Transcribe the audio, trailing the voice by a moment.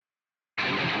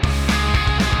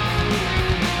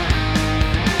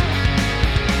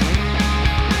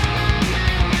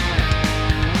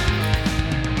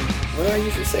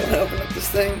usually say when I open up this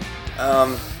thing.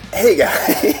 Hey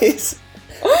guys.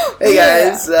 Hey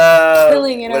guys.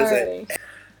 Killing it already.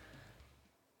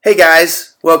 Hey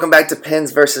guys, welcome back to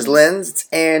Pins vs. Lens. It's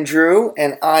Andrew,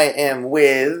 and I am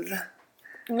with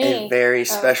Me. a very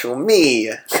special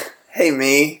me. Hey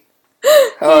me.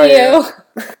 How are you?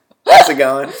 How's it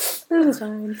going? It's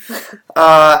fine.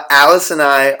 Alice and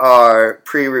I are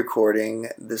pre-recording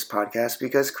this podcast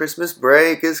because Christmas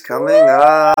break is coming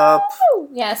up.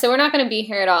 Yeah, so we're not going to be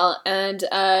here at all, and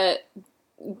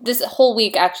this whole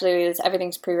week actually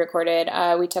everything's pre-recorded.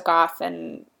 We took off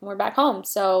and we're back home,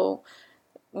 so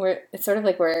it's sort of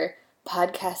like we're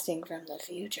podcasting from the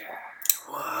future.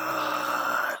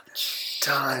 What?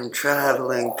 Time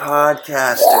traveling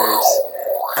podcasters.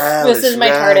 Alice This is my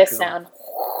Radical. TARDIS sound.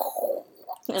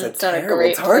 And It's not a a terrible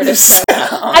great TARDIS sound.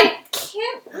 I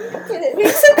can't make it. It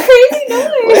makes a crazy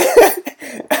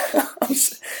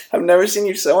noise. I've never seen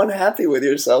you so unhappy with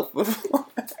yourself before.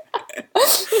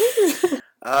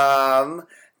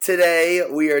 Today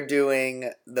we are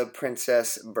doing The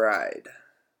Princess Bride.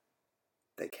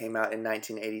 That came out in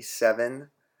 1987,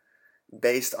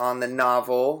 based on the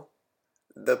novel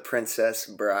The Princess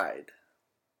Bride.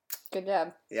 Good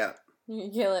job. Yeah. You're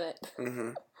killing it.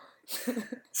 Mm-hmm.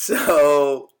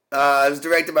 So, it was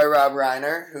directed by Rob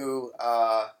Reiner, who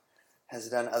has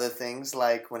done other things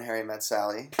like When Harry Met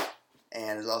Sally,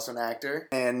 and is also an actor,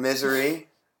 and Misery.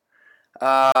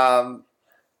 And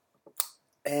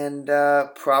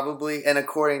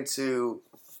according to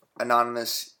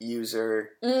anonymous user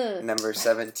number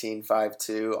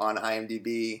 1752 on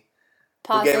IMDb,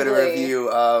 Possibly who gave it a review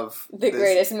of the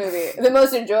greatest movie, the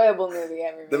most enjoyable movie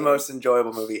ever made. The most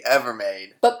enjoyable movie ever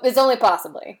made. But it's only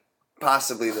possibly.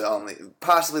 Possibly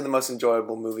the most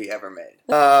enjoyable movie ever made.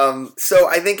 So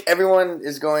I think everyone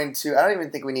is going to, I don't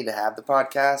even think we need to have the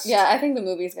podcast. Yeah, I think the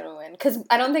movie's going to win. Because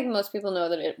I don't think most people know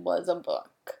that it was a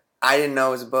book. I didn't know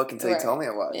it was a book until you told me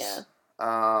it was. Yeah.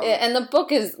 And the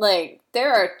book is, like,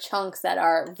 there are chunks that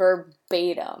are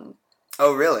verbatim.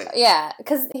 Oh, really? Yeah,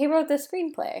 because he wrote the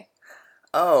screenplay.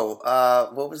 Oh,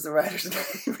 what was the writer's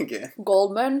name again?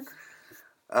 Goldman.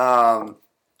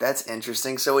 That's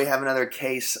interesting. So we have another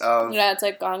case of... Yeah, it's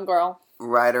like Gone Girl.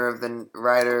 Writer of the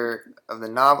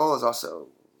novel is also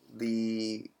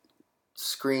the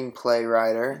screenplay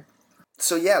writer.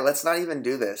 So yeah, let's not even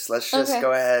do this. Let's just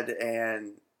go ahead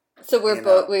and... So we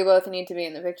both need to be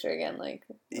in the picture again, like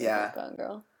Gone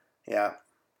Girl. Yeah.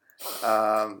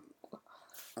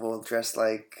 We'll dress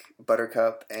like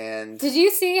Buttercup and... Have you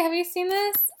seen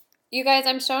this? You guys,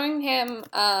 I'm showing him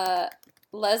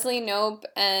Leslie Knope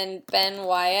and Ben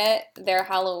Wyatt, their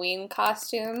Halloween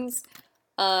costumes.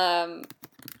 Because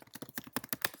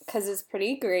it's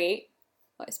pretty great.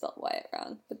 Oh, I spelled Wyatt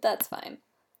wrong, but that's fine.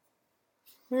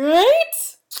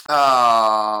 Right?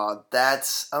 Oh,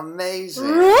 that's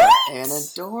amazing. Right? And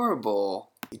adorable.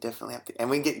 You definitely have to... And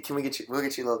we'll get you a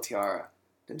little tiara.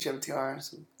 Didn't you have a tiara?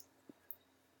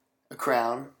 A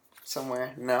crown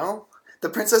somewhere? No? The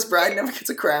Princess Bride never gets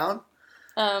a crown?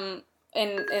 In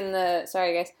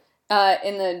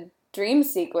the dream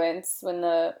sequence, when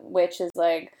the witch is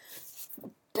like,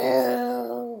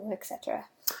 boo, etc.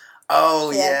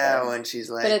 Oh, yeah, when she's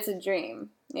like... But it's a dream,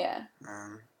 yeah.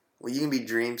 Well, you can be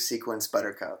dream sequence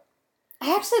Buttercup.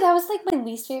 That was like my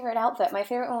least favorite outfit. My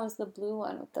favorite one was the blue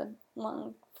one with the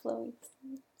long flowy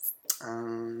sleeves.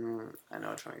 I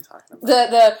know which one you're talking about.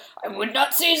 The I would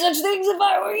not say such things if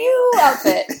I were you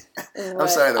outfit. I'm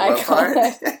sorry, the what part?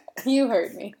 You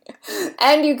heard me.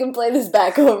 And you can play this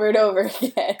back over and over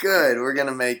again. Good, we're going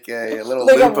to make a little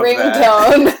like loop a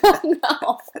ringtone.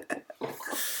 No.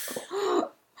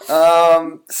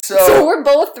 So we're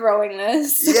both throwing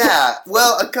this. Yeah.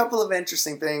 Well, a couple of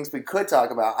interesting things we could talk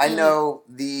about. I know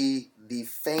the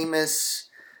famous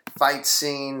fight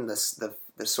scene, the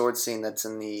sword scene that's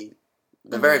in the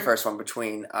very first one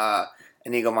between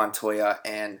Inigo Montoya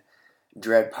and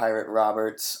Dread Pirate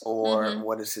Roberts, or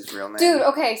what is his real name? Dude,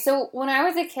 okay, so when I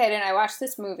was a kid and I watched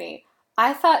this movie,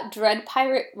 I thought Dread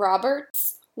Pirate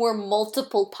Roberts were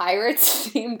multiple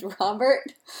pirates named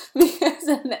Robert because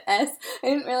of the S. I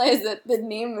didn't realize that the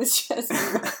name was just...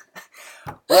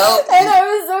 Well... And I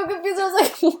was so confused. I was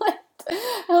like, what?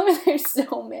 How are there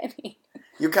so many?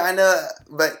 You kind of...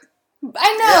 But...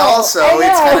 I know! Yeah, also,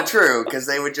 it's kind of true, because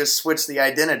they would just switch the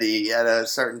identity at a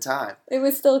certain time. It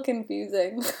was still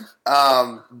confusing.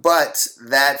 But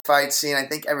that fight scene, I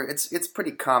think it's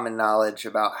pretty common knowledge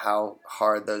about how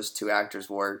hard those two actors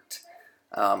worked.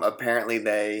 Apparently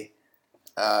they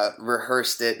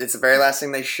rehearsed it. It's the very last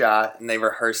thing they shot, and they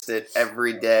rehearsed it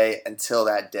every day until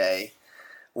that day,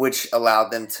 which allowed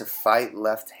them to fight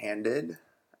left-handed.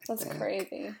 That's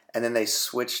crazy. And then they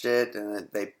switched it, and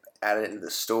they added into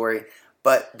the story.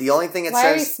 But the only thing it Why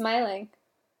says... are you smiling?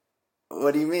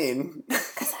 What do you mean?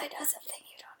 Because I know something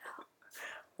you don't know.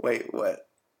 Wait, what?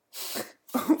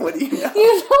 What do you know?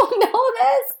 You don't know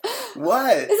this?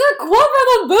 What? It's a quote from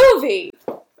the movie.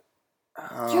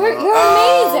 You're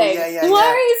amazing. Yeah, Why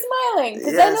yeah. are you smiling?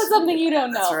 Because I know something you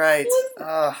don't know. That's right.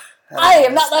 I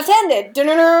am not left-handed.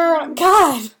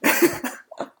 God.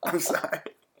 I'm sorry.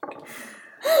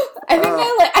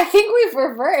 I think we've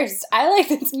reversed. I like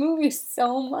this movie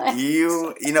so much.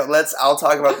 I'll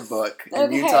talk about the book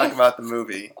and you Okay. talk about the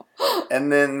movie.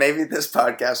 And then maybe this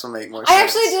podcast will make more sense. I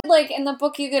actually did, in the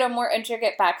book you get a more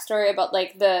intricate backstory about,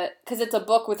 because it's a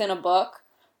book within a book,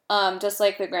 just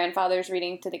like the grandfather's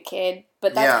reading to the kid,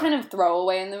 but that's kind of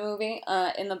throwaway in the movie.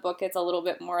 In the book it's a little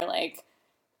bit more,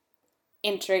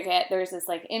 intricate. There's this,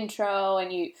 intro,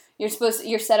 and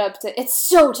you're set up to, it's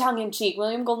so tongue-in-cheek.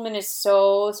 William Goldman is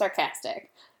so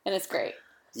sarcastic, and it's great.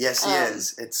 Yes, he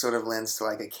is. It sort of lends to,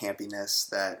 a campiness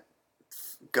that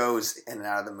goes in and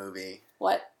out of the movie.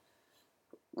 What?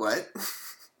 What?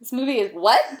 This movie is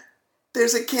what?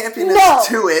 There's a campiness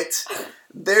to it.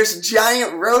 There's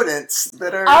giant rodents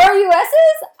that are...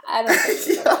 RUSs? I don't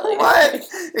think Yeah, what?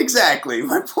 Exactly.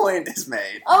 My point is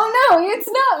made. Oh no, it's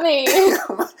not me.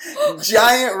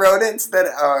 Giant rodents that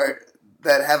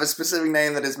have a specific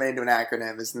name that is made to an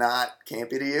acronym is not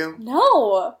campy to you?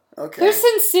 No. Okay. They're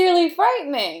sincerely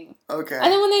frightening. Okay.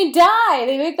 And then when they die,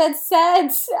 they make that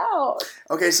sad sound.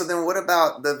 Okay, so then what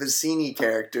about the Vicini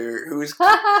character who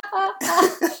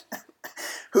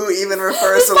even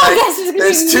refers to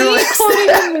there's two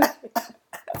mistakes.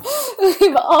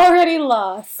 We've already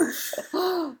lost.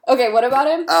 Okay, what about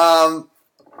him?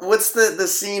 What's the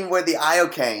scene where the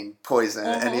iocane poison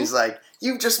and he's like,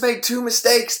 you've just made 2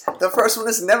 mistakes. The first one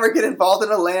is never get involved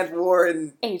in a land war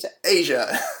in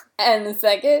Asia. And the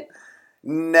second?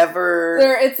 Never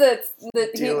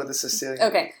deal with the Sicilian.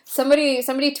 Okay,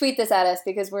 somebody tweet this at us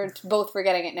because we're both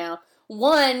forgetting it now.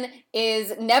 One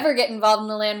is never get involved in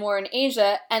a land war in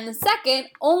Asia, and the second,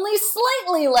 only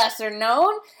slightly lesser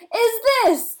known, is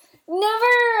this.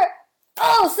 Never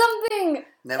a Sicilian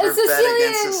bet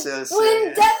against a Sicilian.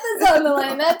 when death is on the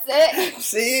line, that's it.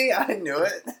 See, I knew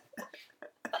it.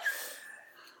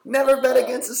 Never bet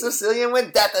against a Sicilian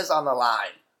when death is on the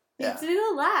line. Yeah. Do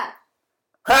the laugh.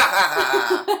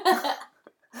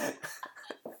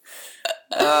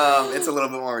 It's a little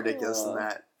bit more ridiculous than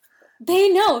that. They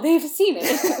know. They've seen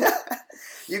it.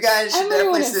 You guys should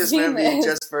definitely see this movie it.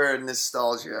 just for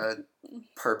nostalgia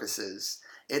purposes.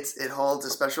 It holds a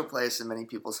special place in many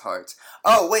people's hearts.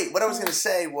 Oh, wait. What I was going to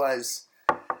say was,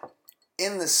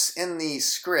 in the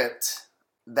script,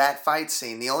 that fight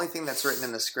scene, the only thing that's written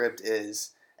in the script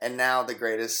is, and now the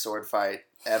greatest sword fight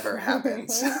ever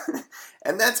happens.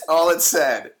 And that's all it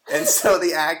said. And so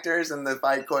the actors and the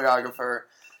fight choreographer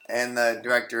and the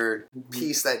director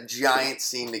pieced that giant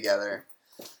scene together,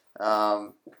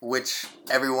 which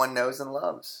everyone knows and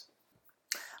loves.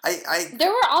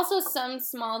 There were also some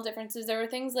small differences. There were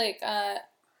things like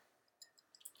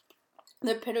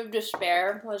the Pit of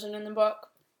Despair wasn't in the book.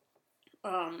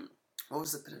 What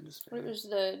was the Pit of Despair? It was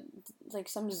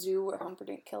some zoo where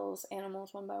Humperdinck kills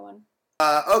animals one by one.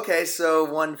 Okay, so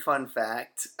one fun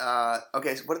fact.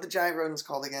 Okay, so what are the giant rodents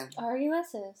called again?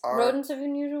 RUSs. Rodents of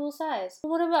unusual size.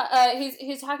 What about,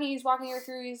 he's walking her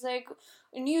through, he's like,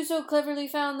 and you so cleverly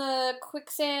found the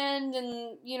quicksand,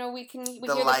 and, we hear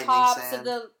the pops sand.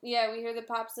 We hear the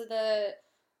pops of the,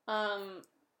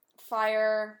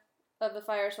 fire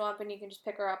swamp, and you can just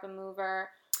pick her up and move her.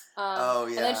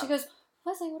 And then she goes,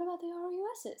 Wesley, what about the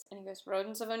RUSs? And he goes,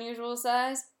 rodents of unusual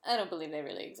size? I don't believe they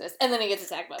really exist. And then he gets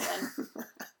attacked by one.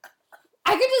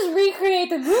 I could just recreate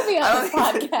the movie on this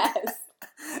podcast.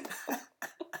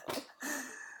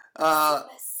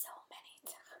 So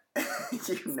many times.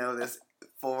 You know this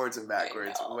forwards and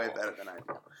backwards way better than I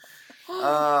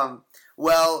do.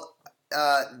 Well,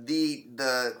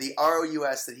 the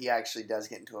ROUS that he actually does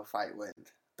get into a fight with,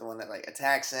 the one that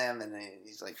attacks him and then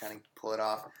he's trying to pull it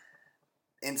off.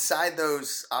 Inside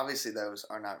those, obviously those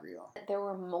are not real. There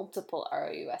were multiple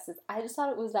ROUSs. I just thought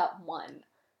it was that one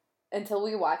until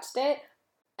we watched it,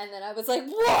 and then I was like,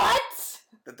 "What?"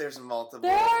 That there's multiple.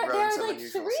 There are three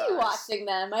size. Watching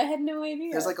them. I had no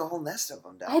idea. There's a whole nest of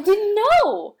them down I didn't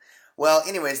know. Well,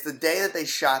 anyways, the day that they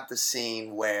shot the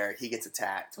scene where he gets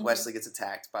attacked, Wesley gets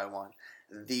attacked by one,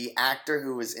 the actor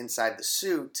who was inside the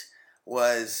suit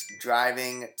was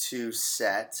driving to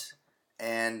set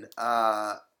and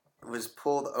was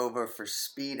pulled over for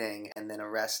speeding and then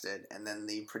arrested, and then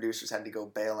the producers had to go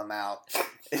bail him out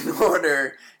in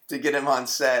order to get him on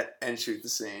set and shoot the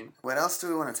scene. What else do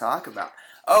we want to talk about?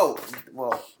 Oh,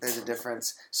 well, there's a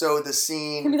difference. So the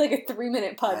scene... It's going to be like a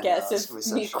 3-minute podcast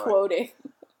of me quoting.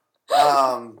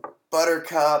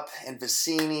 Buttercup and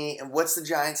Vicini, and what's the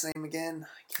giant's name again?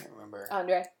 I can't remember.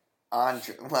 Andre.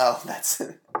 Well, that's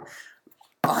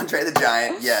Andre the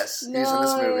Giant. Yes, he's in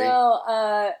this movie.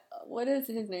 No, what is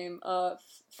his name?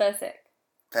 Fezzik.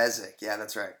 Fezzik, yeah,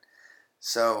 that's right.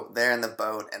 So they're in the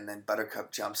boat, and then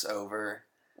Buttercup jumps over,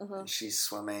 and she's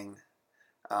swimming.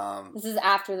 This is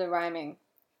after the rhyming.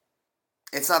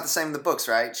 It's not the same in the books,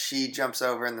 right? She jumps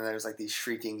over, and then there's like these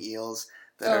shrieking eels.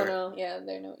 No, yeah,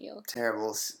 there are no eels.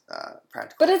 Terrible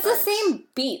practical But it's effects. the same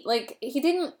beat. Like, he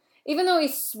didn't... Even though he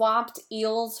swapped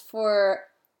eels for,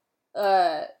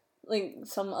 like,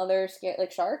 some other...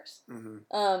 like, sharks.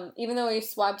 Mm-hmm. Even though he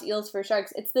swapped eels for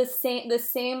sharks, it's the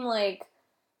same, like,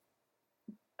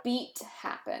 beat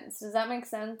happens. Does that make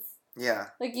sense? Yeah.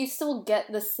 Like, you still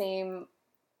get the same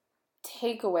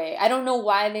takeaway. I don't know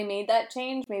why they made that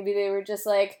change. Maybe they were just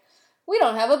like... We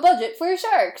don't have a budget for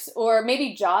sharks. Or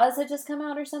maybe Jaws had just come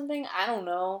out or something. I don't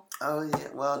know. Oh, yeah.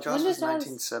 Well, Jaws was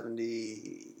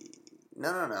 1970...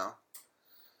 No.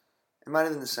 It might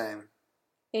have been the same.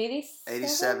 87?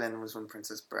 87 was when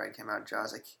Princess Bride came out.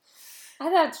 Jaws, I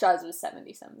thought Jaws was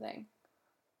 70-something.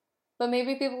 But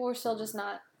maybe people were still just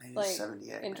not, like,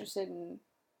 78, interested in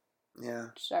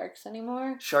yeah. sharks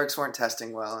anymore. Sharks weren't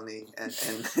testing well in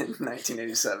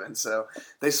 1987, so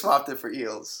they swapped it for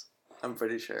eels. I'm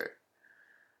pretty sure.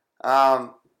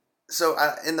 So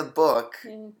in the book,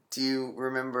 do you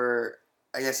remember?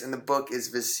 I guess in the book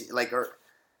is or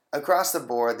across the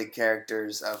board the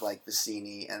characters of like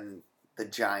Vicini and the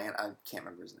giant. I can't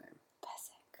remember his name.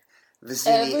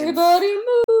 Vicini. Everybody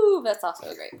move. That's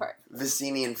also a great part.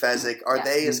 Vicini and Fezzik, are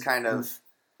they as kind of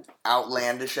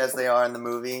outlandish as they are in the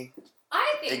movie?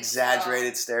 I think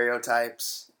exaggerated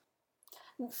stereotypes.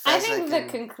 I think the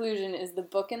conclusion is the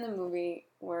book and the movie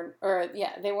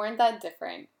they weren't that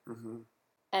different. Mm-hmm.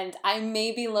 And I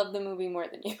maybe love the movie more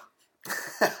than you.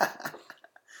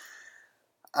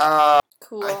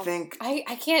 Cool. I think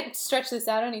I can't stretch this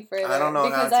out any further. I don't know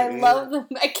because how to I love them.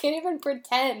 I can't even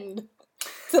pretend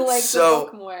to like the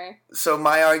book more. So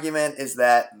my argument is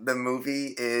that the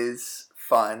movie is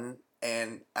fun,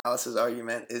 and Alice's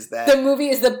argument is that the movie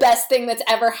is the best thing that's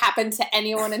ever happened to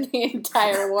anyone in the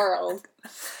entire world.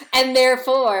 And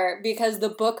therefore, because the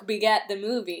book begat the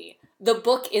movie, the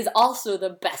book is also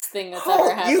the best thing that's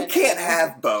ever happened. You can't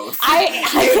have both. I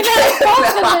cannot have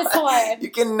both in this one. You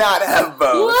cannot have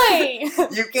both. Why?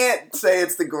 You can't say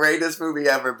it's the greatest movie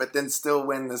ever, but then still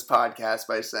win this podcast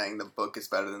by saying the book is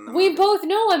better than the movie. We both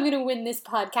know I'm going to win this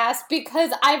podcast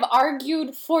because I've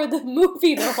argued for the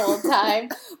movie the whole time,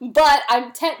 but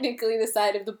I'm technically the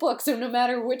side of the book, so no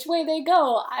matter which way they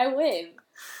go, I win.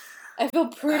 I feel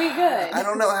pretty good. I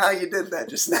don't know how you did that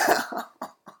just now.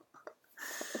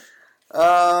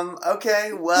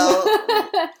 Okay, well,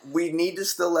 we need to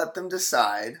still let them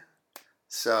decide.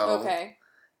 So,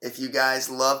 if you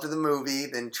guys loved the movie,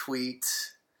 then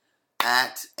tweet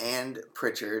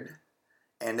 @AndPritchard.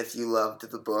 And if you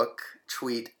loved the book,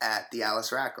 tweet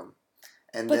 @TheAliceRackham.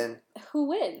 And but then... who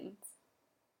wins?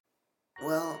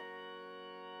 Well,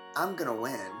 I'm gonna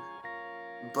win,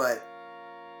 but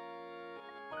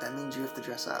that means you have to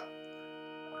dress up.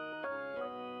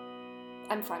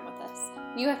 I'm fine with this.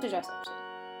 You have to dress up too.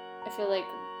 I feel like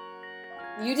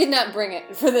you did not bring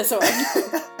it for this one.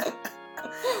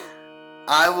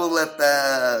 I will let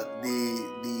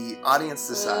the audience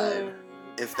decide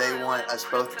if they want us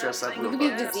both to dress up. We could be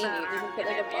Vicini. We could put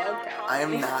like a bald cap. I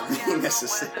am not being a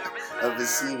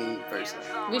Vicini person.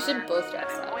 We should both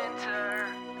dress up.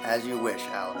 As you wish,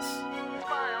 Alice.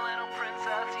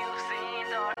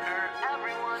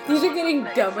 These are getting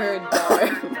dumber and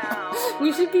dumber.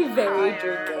 We should be very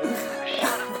drinking.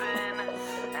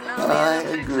 I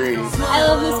agree. I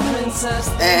love this movie.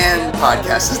 And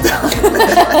podcast is done.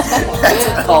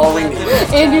 That's all we need.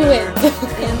 And you win. I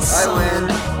win.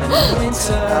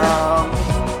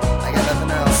 I got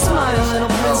nothing else. Smile, little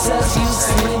princess, you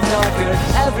see darker.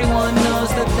 Everyone knows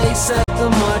that they set the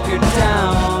marker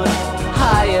down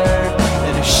higher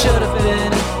than it should have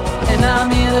been. And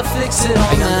I'm here to fix it all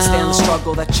I understand the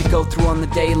struggle that you go through on the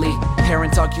daily.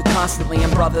 Parents argue constantly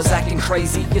and brothers acting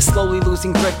crazy. You're slowly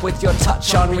losing grip with your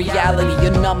touch on reality.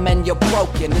 You're numb and you're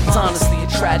broken, it's honestly a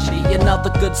tragedy. Another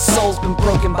good soul's been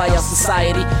broken by our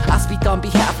society. I speak on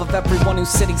behalf of everyone who's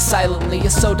sitting silently. You're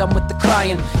so done with the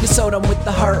crying, you're so done with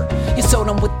the hurt. You're so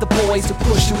done with the boys who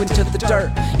push you into the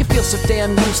dirt. You feel so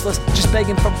damn useless, just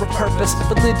begging for a purpose.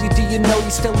 But Lydia, do you know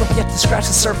you still have yet to scratch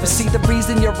the surface? See, the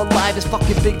reason you're alive is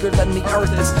fucking bigger than the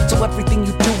earth is. surface. So everything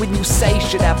you do and you say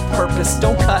should have purpose.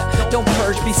 Don't cut, don't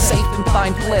purge, be safe and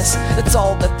find bliss. That's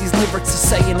all that these lyrics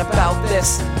are saying about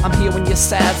this. I'm here when you're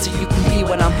sad so you can be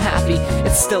when I'm happy.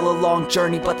 It's still a long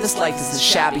journey, but this life isn't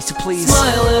shabby, so please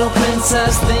smile, little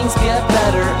princess, things get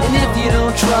better. And if you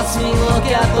don't trust me, look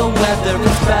at the weather.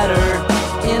 It's better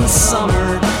in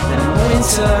summer than in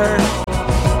winter.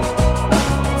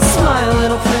 Smile,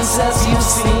 little princess, you've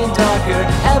seen darker.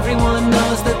 Everyone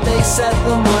knows that they set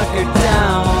the marker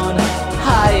down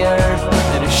higher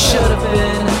than it should have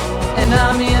been, and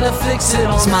I'm here to fix it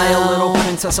all. Smile, now. little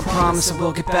princess, I promise it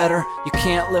will get better. You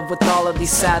can't live with all of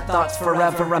these sad thoughts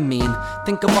forever. I mean,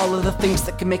 think of all of the things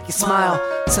that can make you smile.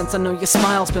 Since I know your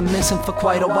smile's been missing for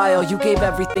quite a while. You gave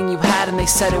everything you had and they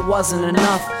said it wasn't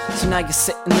enough. So now you're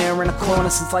sitting there in a corner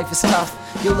since life is tough.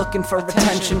 You're looking for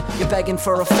attention, you're begging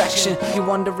for affection. You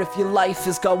wonder if your life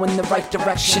is going the right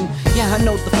direction. Yeah, I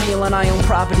know the feeling, I own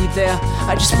property there.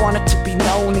 I just want it to be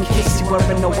known in case you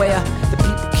weren't aware that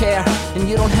people care, and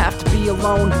you don't have to be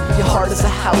alone. Your heart is a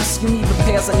house, you need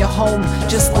repairs on your home.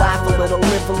 Just laugh a little,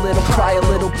 live a little, cry a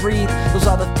little, breathe. Those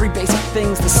are the 3 basic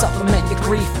things that supplement your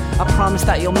grief. I promise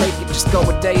that you'll make it, just go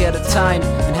a day at a time,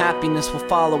 and happiness will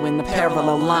follow in a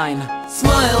parallel line.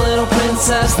 Smile, little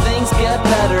princess, things get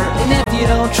better. And if you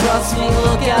don't trust me,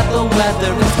 look at the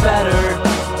weather. It's better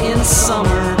in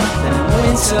summer than in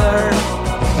winter.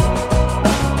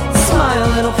 Smile,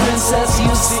 little princess,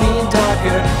 you've seen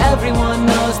darker. Everyone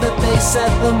knows that they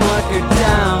set the marker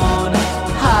down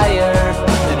higher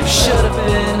than it should have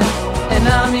been, and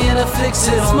I'm here to fix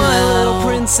it all. Smile, little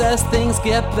princess, things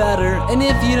get better. And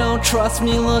if you don't trust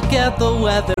me, look at the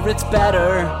weather. It's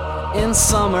better in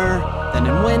summer than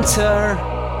in winter.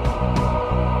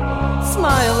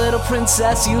 Smile, little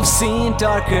princess, you've seen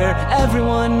darker.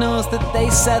 Everyone knows that they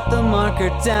set the marker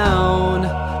down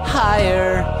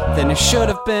higher than it should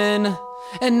have been,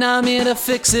 and I'm here to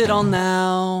fix it all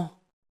now.